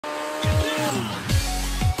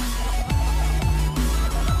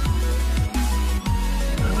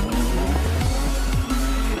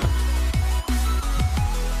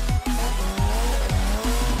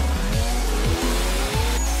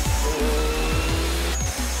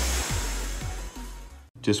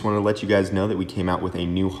Just wanted to let you guys know that we came out with a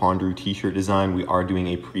new Hondaru t-shirt design. We are doing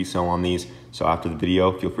a pre-sale on these, so after the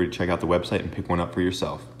video, feel free to check out the website and pick one up for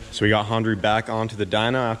yourself. So we got Hondaru back onto the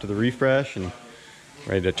dyno after the refresh and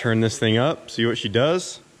ready to turn this thing up, see what she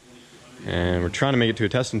does. And we're trying to make it to a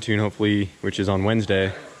testing tune, hopefully, which is on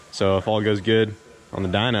Wednesday. So if all goes good on the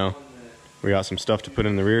dyno, we got some stuff to put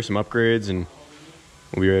in the rear, some upgrades, and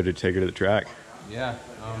we'll be ready to take her to the track. Yeah,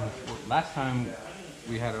 last time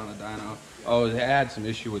we had it on the dyno, it had some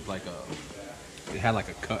issue with it had like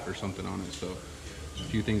a cut or something on it, so there's a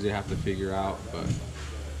few things they have to figure out, but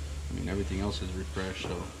I mean everything else is refreshed,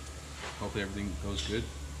 so hopefully everything goes good.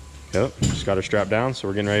 Yep, just got her strapped down, so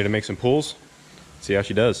we're getting ready to make some pulls, see how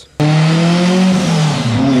she does.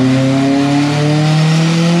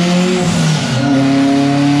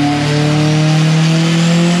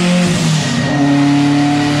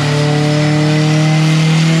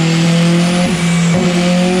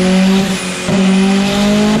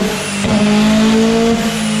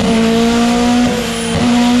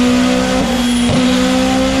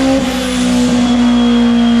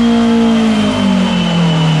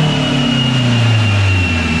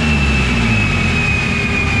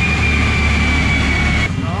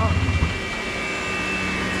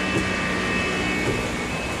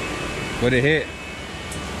 What'd it hit?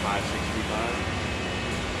 565.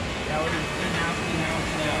 Yeah, we're just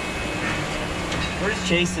now. We're just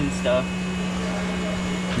chasing stuff.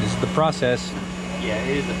 This is the process. Yeah,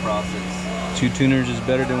 it is a process. 2 tuners is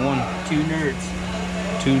better than 1. 2 nerds.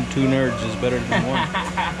 Two nerds is better than 1.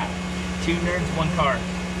 2 nerds, 1 car.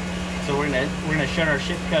 So we're gonna shut our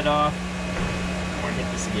ship cut off. We're gonna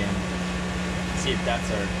hit this again. See if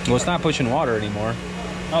that's our. Well, it's not pushing water anymore.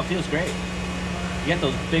 Oh, it feels great. You got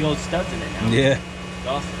those big old studs in it now. Yeah. It's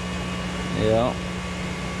awesome. Yeah.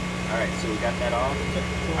 Alright, so we got that off.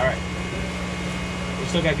 Alright. We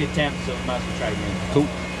still got good temp, so we might as well try again. Cool.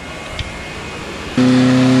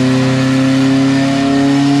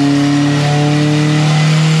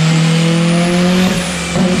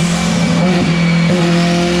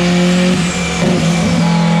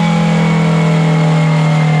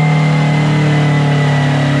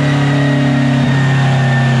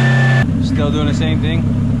 Still doing the same thing?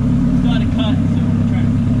 Got a cut, so we're trying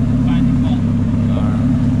to find the cut.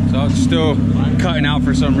 Alright. So it's still cutting out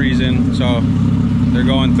for some reason, so they're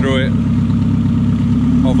going through it.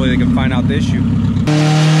 Hopefully they can find out the issue.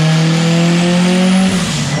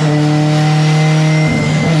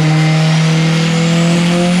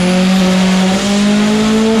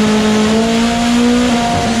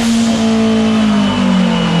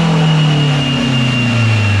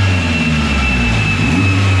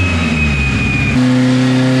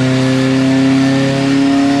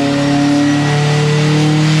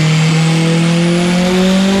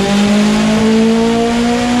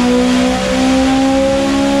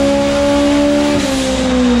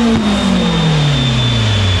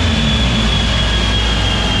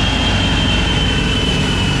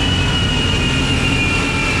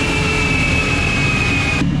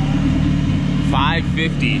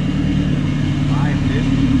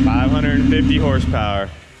 550 horsepower.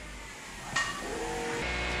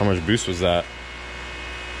 How much boost was that?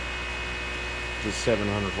 The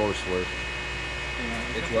 700 horse worth.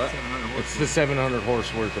 It's what? It's the 700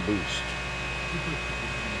 horse worth of boost.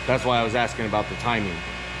 That's why I was asking about the timing.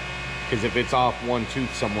 Because if it's off one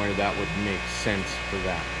tooth somewhere, that would make sense for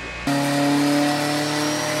that.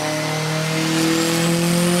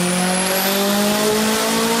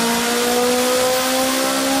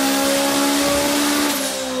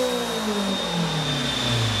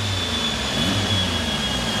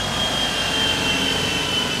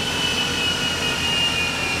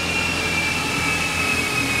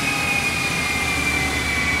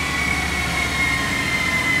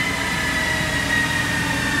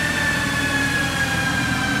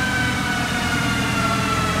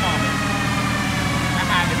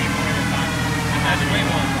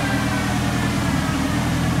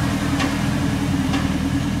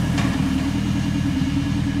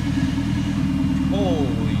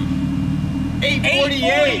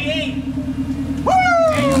 848. Woo!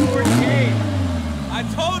 848. I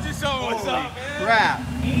told you so. What's up, man? Crap.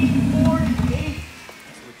 848.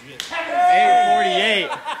 848.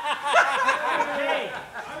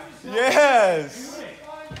 Yes.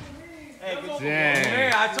 Hey, good Dang.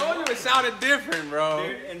 Hey, I told you it sounded different, bro.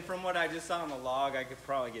 Dude, and from what I just saw on the log, I could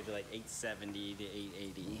probably get to like 870 to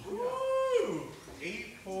 880. Woo!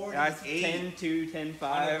 848. That's 10.2,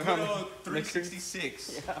 10.5.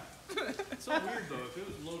 366. Yeah. It's so weird though, if it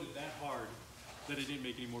was loaded that hard, that it didn't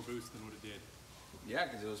make any more boost than what it did. Yeah,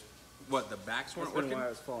 because it was, what, the backs weren't That's working? why it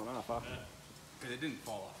was falling off, huh? Because it didn't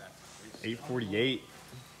fall off that time. 848.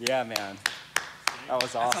 Yeah, man. That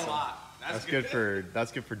was awesome. That's a lot.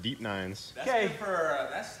 That's good for deep nines. That's Okay. good for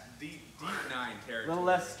that's deep 9 A territory. little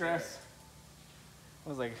less stress. I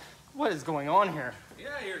was like, what is going on here? Yeah,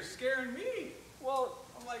 you're scaring me. Well,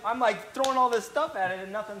 I'm like throwing all this stuff at it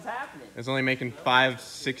and nothing's happening. It's only making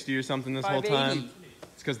 560 or something this whole time. 580.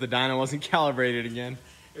 It's because the dyno wasn't calibrated again.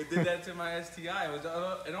 It did that to my STI.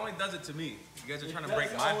 It only does it to me. You guys are trying to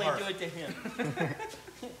break Doesn't my only heart. do it to him.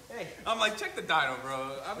 Hey, I'm like, check the dyno,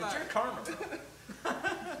 bro. I'm it's not. your karma.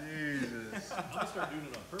 Jesus. I'm gonna start doing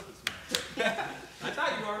it on purpose now. I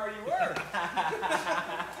thought you already were.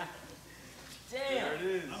 Damn. I'm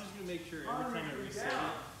just gonna make sure every time I reset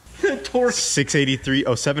it. Torque. 683,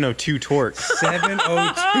 702 torque.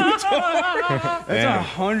 702 torque. That's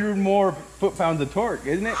 100 more foot-pounds of torque,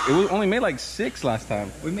 isn't it? It was only made like 6 last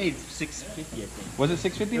time. We made 650, I think. Was it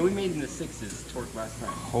 650? Yeah, we made in the 6s torque last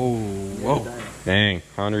time. Oh, whoa. Dang,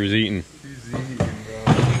 Hondaru's eating.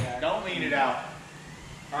 Don't lean it out.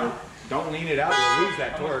 Don't lean it out. You'll lose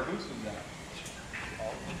that torque.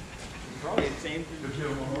 Probably the same.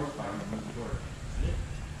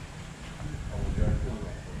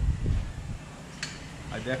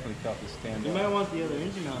 I definitely felt the stand You up. might want the other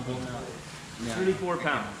engine on. 34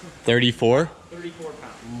 pounds. 34? 34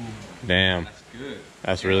 pounds. Damn, That's good.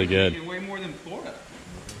 that's really good. Making way more than Florida.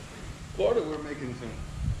 Florida, we're making some.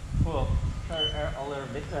 Well, our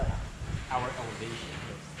elevation.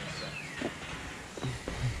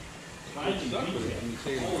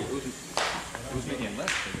 It was making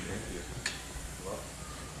less.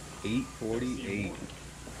 848.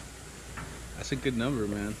 That's a good number,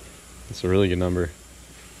 man. That's a really good number.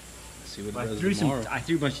 Let's see what I it does threw tomorrow. I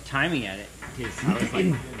threw a bunch of timing at it because I was like,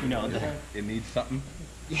 you know, It needs something.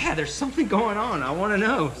 yeah, there's something going on. I want to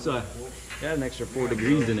know. So I got an extra 4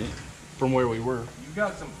 degrees in it from where we were. You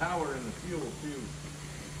got some power in the fuel too.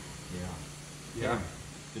 Yeah.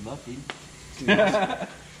 Good luck, dude. It's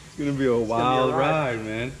gonna be a wild ride. ride,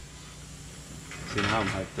 man. See, now I'm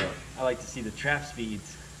hyped up. I like to see the trap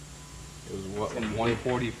speeds. It was what,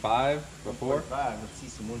 145 before? 45. Let's see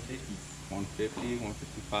some 150s. 150,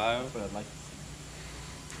 155. That's what I'd like to see.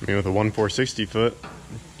 I mean, with a 1,460 foot,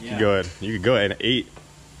 Yeah. you could go at 8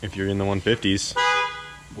 if you're in the 150s.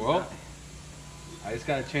 Well, I just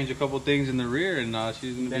gotta change a couple things in the rear, and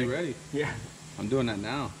she's gonna be ready. Yeah. I'm doing that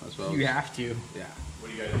now. That's what I was, You have to. yeah. What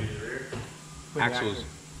do you got to do to the rear? Axles.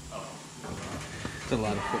 It's a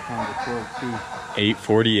lot of foot-pounds of torque too.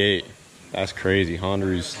 848. That's crazy.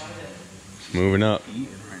 Hondaru's moving up. Eating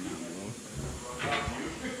right now,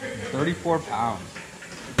 bro. 34 pounds.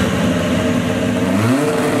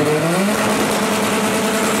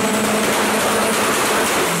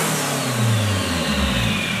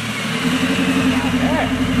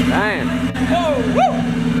 Damn. Whoa, woo!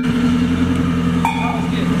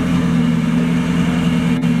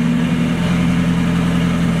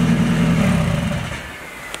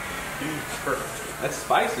 That's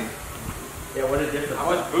spicy. Yeah, what a difference. How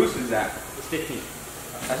much boost is that? It's 15.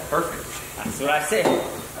 That's perfect. That's what I said.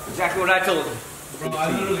 That's exactly what I told him. Bro,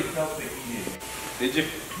 I literally felt the heat in it. Did you?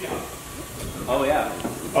 Oh, yeah.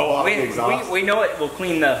 Oh, off We know it will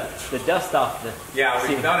clean the dust off the... Yeah,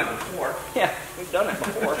 we've done it before. Yeah, we've done it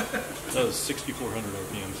before. That was 6,400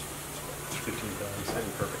 RPMs. 15,000. That'd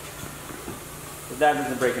be perfect. But that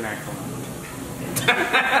doesn't break an axle.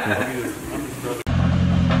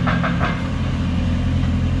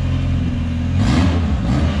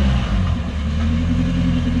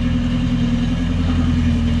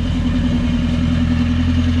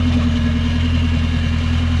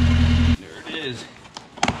 There it is.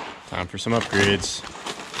 Time for some upgrades.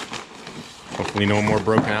 Hopefully no more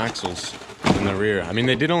broken axles in the rear. I mean,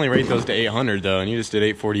 they did only rate those to 800 though, and you just did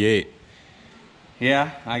 848.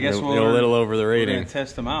 Yeah, I guess You're we're a little over the we're rating. gonna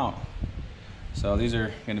test them out. So these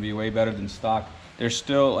are gonna be way better than stock. They're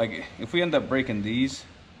still like, if we end up breaking these,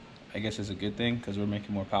 I guess it's a good thing because we're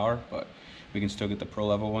making more power, but we can still get the pro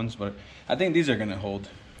level ones. But I think these are gonna hold.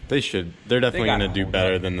 They should. They're definitely gotta going to do hold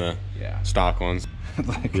better up. than the Yeah. stock ones.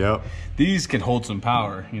 Like, Yep. these can hold some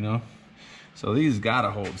power, you know. So these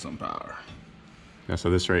gotta hold some power. Yeah, so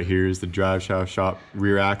this right here is the drive shaft shop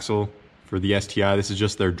rear axle for the STI. This is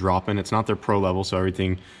just their drop-in. It's not their pro level, so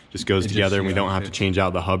everything just goes together and we don't have to change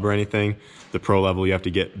out the hub or anything. The pro level, you have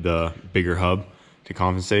to get the bigger hub to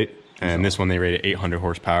compensate. And this one, they rated 800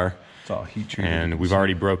 horsepower. It's all heat treated. And we've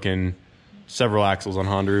already broken several axles on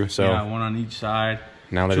Hondaru, so yeah, one on each side.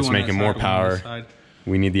 now that Two it's on that making side, more one on this power, side.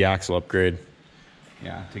 we need the axle upgrade.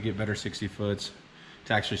 Yeah, to get better 60 foots,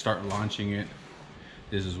 to actually start launching it,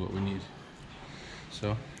 this is what we need.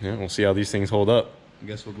 So Yeah, we'll see how these things hold up. I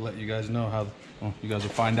guess we'll let you guys know how, well, you guys will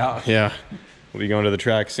find out. Yeah. We'll be going to the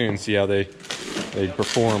track soon, see how they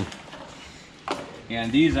perform. Yeah,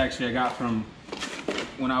 and these actually I got from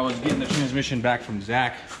when I was getting the transmission back from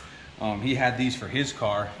Zach. He had these for his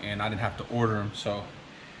car, and I didn't have to order them, so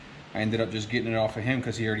I ended up just getting it off of him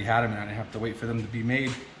because he already had them, and I didn't have to wait for them to be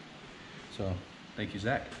made. So, thank you,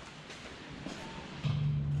 Zach.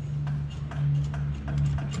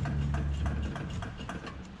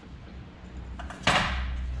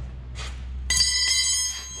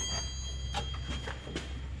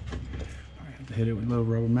 I have to hit it with a little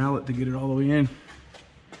rubber mallet to get it all the way in.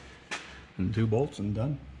 And 2 bolts and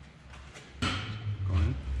done. Going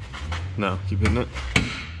in. No, keep hitting it.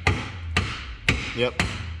 Yep.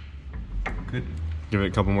 Good. Give it a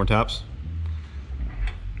couple more taps.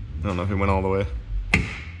 I don't know if it went all the way.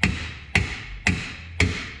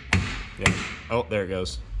 Yeah. Oh, there it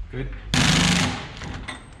goes. Good.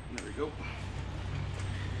 There we go.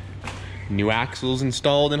 New axles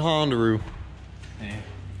installed in Hondaru. Yeah.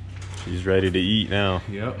 She's ready to eat now.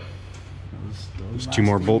 Yep. There's 2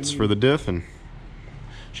 more bolts for the diff and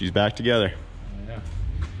she's back together. Yeah.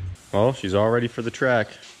 Well, she's all ready for the track.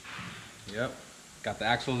 Yep. Got the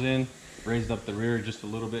axles in, raised up the rear just a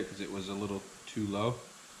little bit because it was a little too low.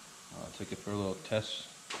 Took it for a little test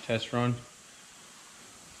run.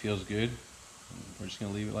 Feels good. We're just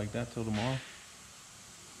gonna leave it like that till tomorrow.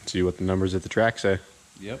 See what the numbers at the track say.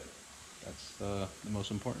 Yep. That's the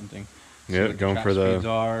most important thing. Yeah, going for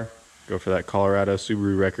go for that Colorado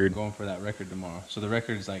Subaru record. Going for that record tomorrow. So the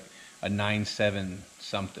record is like a 9.7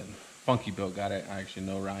 something. Funky Built got it. I actually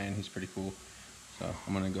know Ryan. He's pretty cool. So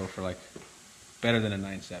I'm gonna go for like better than a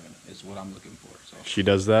 9.7 is what I'm looking for. So If she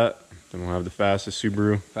does that, then we'll have the fastest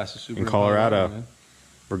Subaru in Colorado. man.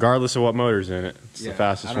 Regardless of what motor's in it, it's the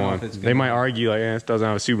fastest one. They might argue like, it doesn't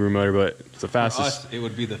have a Subaru motor, but it's the fastest. For us, it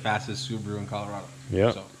would be the fastest Subaru in Colorado.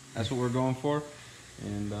 Yep. So that's what we're going for.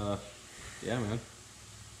 And yeah, man.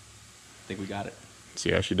 I think we got it.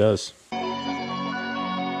 See how she does.